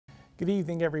Good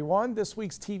evening, everyone. This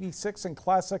week's TV6 and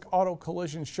Classic Auto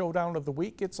Collision Showdown of the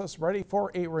Week gets us ready for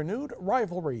a renewed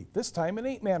rivalry, this time in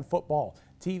 8-man football.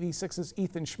 TV6's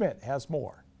Ethan Schmidt has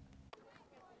more.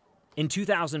 In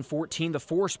 2014, the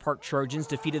Forest Park Trojans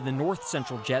defeated the North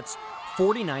Central Jets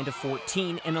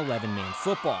 49-14 in 11-man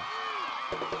football.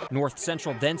 North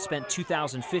Central then spent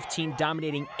 2015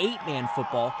 dominating 8-man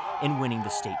football and winning the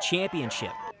state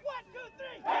championship.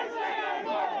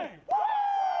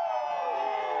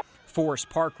 Forest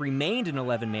Park remained in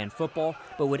 11-man football,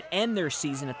 but would end their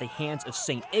season at the hands of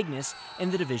St. Ignace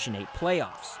in the Division 8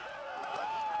 playoffs.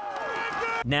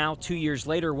 Now, 2 years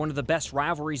later, one of the best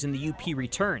rivalries in the UP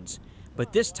returns,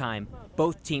 but this time,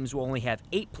 both teams will only have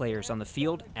 8 players on the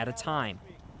field at a time.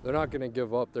 They're not going to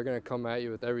give up. They're going to come at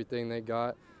you with everything they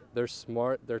got. They're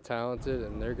smart, they're talented,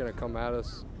 and they're going to come at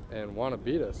us and want to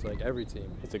beat us like every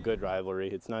team. It's a good rivalry.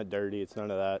 It's not dirty. It's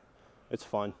none of that. It's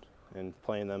fun, and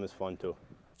playing them is fun too.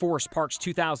 Forest Park's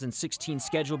 2016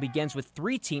 schedule begins with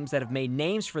 3 teams that have made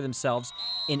names for themselves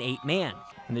in 8-man,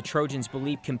 and the Trojans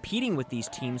believe competing with these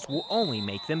teams will only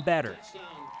make them better.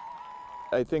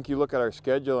 I think you look at our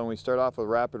schedule and we start off with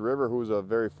Rapid River, who's a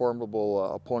very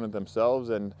formidable opponent themselves,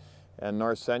 and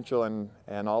North Central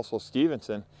and also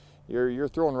Stevenson. You're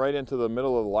thrown right into the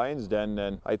middle of the lion's den,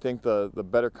 and I think the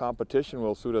better competition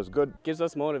will suit us good. Gives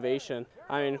us motivation.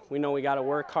 I mean, we know we got to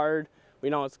work hard. We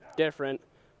know it's different,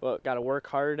 but got to work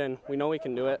hard, and we know we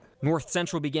can do it. North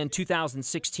Central began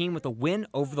 2016 with a win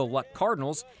over the Luck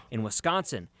Cardinals in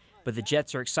Wisconsin, but the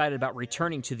Jets are excited about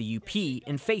returning to the UP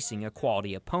and facing a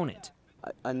quality opponent.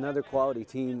 Another quality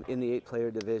team in the 8-player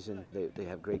division. They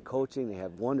have great coaching, they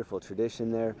have wonderful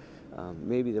tradition there,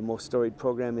 maybe the most storied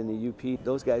program in the UP.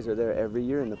 Those guys are there every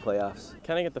year in the playoffs.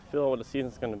 Kind of get the feel of what the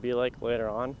season's going to be like later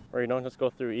on, where you don't just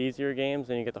go through easier games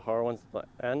and you get the hard ones at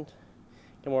the end.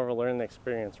 Get more of a learning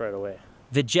experience right away.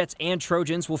 The Jets and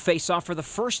Trojans will face off for the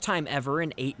first time ever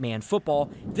in 8-man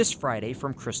football this Friday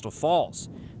from Crystal Falls.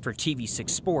 For TV6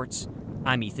 Sports,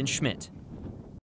 I'm Ethan Schmidt.